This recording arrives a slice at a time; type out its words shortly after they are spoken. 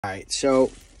Alright,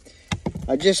 so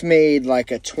I just made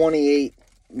like a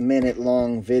 28-minute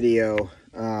long video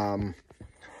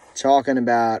talking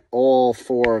about all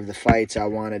 4 of the fights I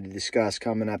wanted to discuss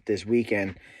coming up this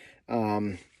weekend.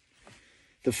 The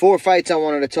 4 fights I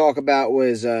wanted to talk about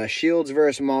was Shields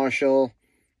versus Marshall,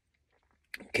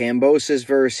 Kambosos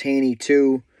versus Haney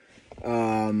 2,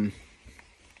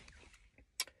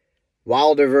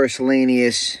 Wilder versus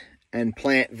Helenius, and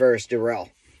Plant versus Dirrell.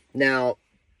 Now,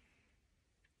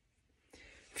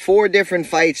 4 different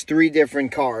fights, 3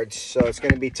 different cards, so it's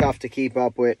going to be tough to keep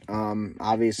up with.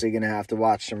 Obviously going to have to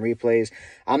watch some replays.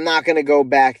 I'm not going to go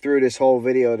back through this whole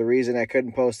video. The reason I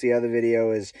couldn't post the other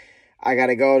video is I got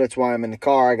to go. That's why I'm in the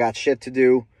car. I got shit to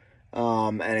do,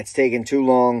 and it's taking too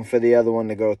long for the other one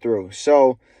to go through.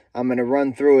 So I'm going to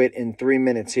run through it in 3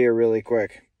 minutes here really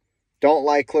quick. Don't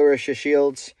like Claressa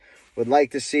Shields. Would like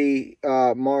to see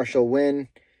Marshall win.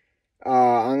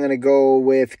 I'm going to go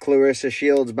with Claressa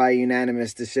Shields by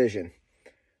unanimous decision.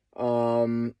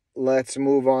 Let's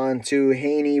move on to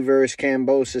Haney versus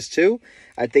Kambosos 2.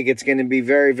 I think it's going to be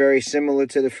very, very similar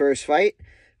to the first fight.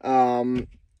 I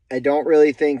don't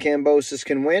really think Kambosos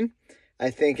can win.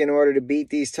 I think in order to beat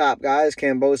these top guys,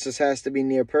 Kambosos has to be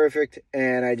near perfect.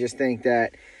 And I just think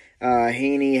that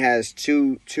Haney has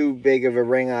too big of a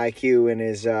ring IQ and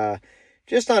is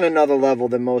just on another level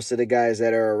than most of the guys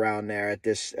that are around there at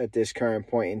this current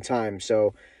point in time.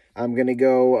 So I'm going to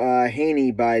go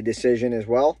Haney by decision as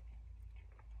well.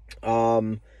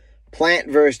 Plant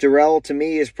versus Dirrell, to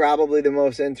me, is probably the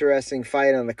most interesting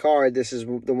fight on the card. This is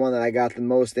the one that I got the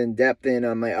most in-depth in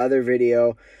on my other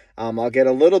video. I'll get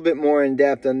a little bit more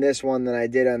in-depth on this one than I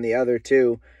did on the other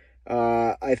 2.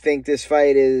 I think this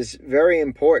fight is very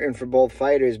important for both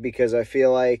fighters because I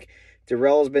feel like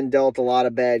Dirrell's been dealt a lot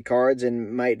of bad cards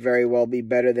and might very well be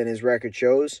better than his record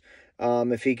shows.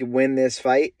 If he could win this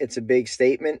fight, it's a big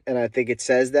statement, and I think it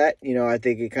says that. You know, I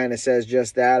think it kind of says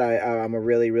just that. I'm a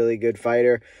really, really good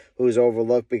fighter who's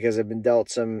overlooked because I've been dealt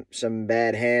some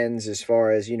bad hands as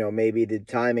far as, you know, maybe the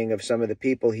timing of some of the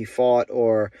people he fought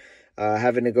or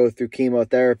having to go through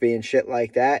chemotherapy and shit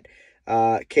like that.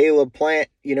 Caleb Plant,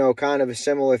 you know, kind of a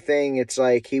similar thing. It's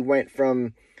like he went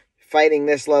from fighting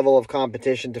this level of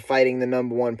competition to fighting the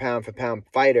 #1 pound-for-pound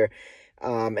fighter,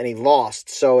 and he lost.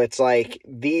 So it's like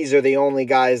these are the only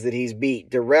guys that he's beat.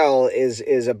 Dirrell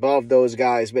is above those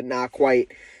guys, but not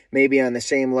quite maybe on the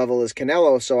same level as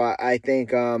Canelo. So I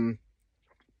think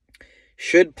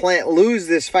should Plant lose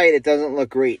this fight, it doesn't look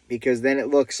great because then it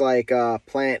looks like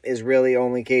Plant is really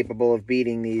only capable of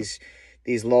beating these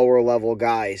lower-level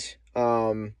guys.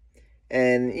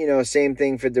 And, you know, same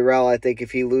thing for Dirrell. I think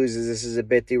if he loses, this is a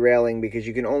bit derailing because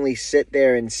you can only sit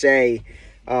there and say,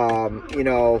 you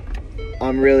know,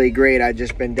 I'm really great. I've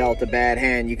just been dealt a bad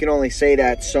hand. You can only say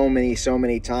that so many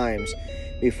times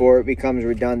before it becomes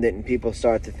redundant and people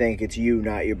start to think it's you,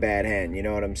 not your bad hand. You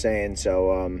know what I'm saying?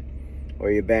 So,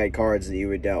 or your bad cards that you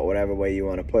were dealt, whatever way you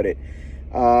want to put it.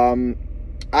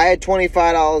 I had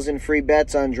 $25 in free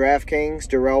bets on DraftKings.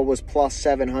 Dirrell was plus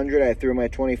 700. I threw my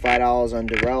 $25 on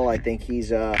Dirrell. I think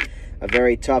he's a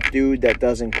very tough dude that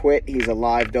doesn't quit. He's a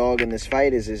live dog in this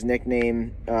fight, as his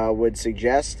nickname would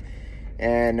suggest.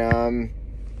 And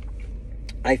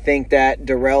I think that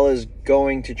Dirrell is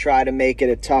going to try to make it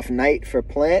a tough night for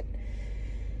Plant.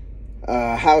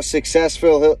 How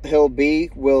successful he'll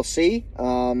be, we'll see.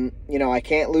 You know, I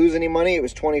can't lose any money. It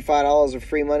was $25 of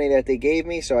free money that they gave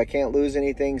me, so I can't lose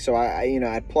anything. So, you know,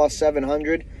 at plus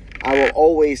 700, I will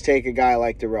always take a guy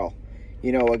like Dirrell.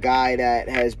 You know, a guy that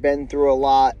has been through a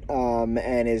lot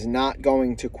and is not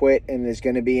going to quit and is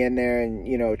going to be in there and,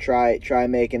 you know, try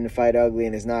making the fight ugly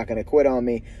and is not going to quit on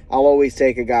me. I'll always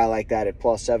take a guy like that at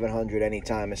plus 700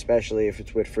 anytime, especially if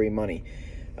it's with free money.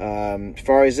 As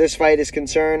far as this fight is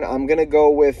concerned, I'm gonna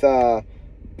go with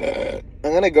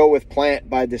Plant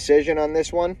by decision on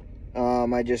this one.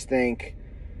 I just think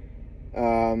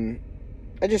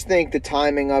the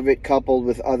timing of it, coupled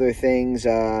with other things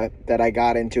that I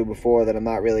got into before that I'm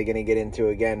not really gonna get into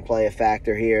again, play a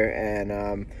factor here,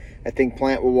 and I think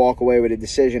Plant will walk away with a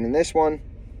decision in this one.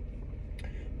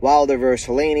 Wilder versus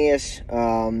Helenius.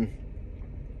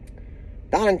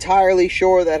 Not entirely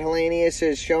sure that Helenius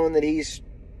has shown that he's,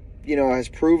 you know, has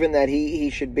proven that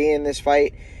he should be in this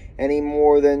fight any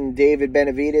more than David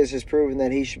Benavidez has proven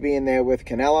that he should be in there with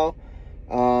Canelo.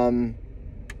 And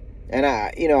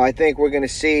I think we're going to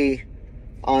see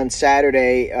on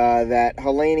Saturday that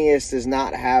Helenius does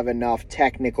not have enough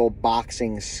technical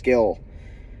boxing skill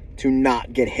to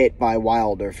not get hit by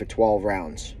Wilder for 12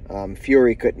 rounds.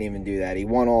 Fury couldn't even do that. He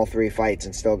won all 3 fights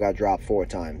and still got dropped 4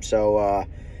 times. So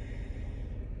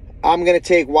I'm going to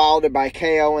take Wilder by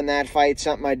KO in that fight.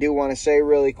 Something I do want to say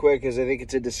really quick is I think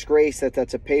it's a disgrace that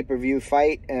that's a pay-per-view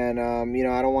fight. And, you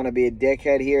know, I don't want to be a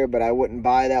dickhead here, but I wouldn't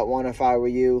buy that one if I were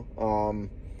you.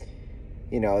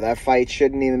 You know, that fight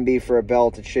shouldn't even be for a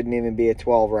belt. It shouldn't even be a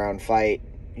 12-round fight.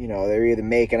 You know, they're either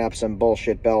making up some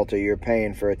bullshit belt or you're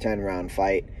paying for a 10-round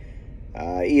fight.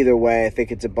 Either way, I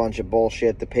think it's a bunch of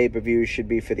bullshit. The pay-per-view should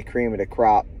be for the cream of the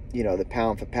crop. You know, the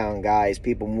pound-for-pound guys,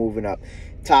 people moving up.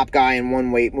 Top guy in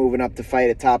one weight moving up to fight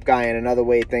a top guy in another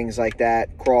weight, things like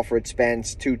that. Crawford,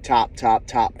 Spence, two top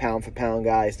pound-for-pound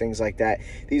guys, things like that.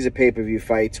 These are pay-per-view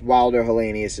fights. Wilder,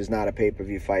 Helenius is not a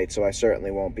pay-per-view fight, so I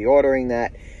certainly won't be ordering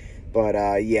that.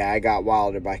 But, yeah, I got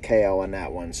Wilder by KO on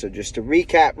that one. So just to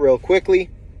recap real quickly,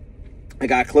 I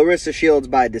got Clarissa Shields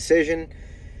by decision.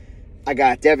 I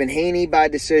got Devin Haney by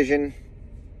decision.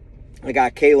 I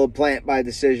got Caleb Plant by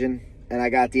decision. And I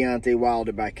got Deontay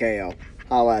Wilder by KO.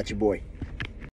 Holla at your boy.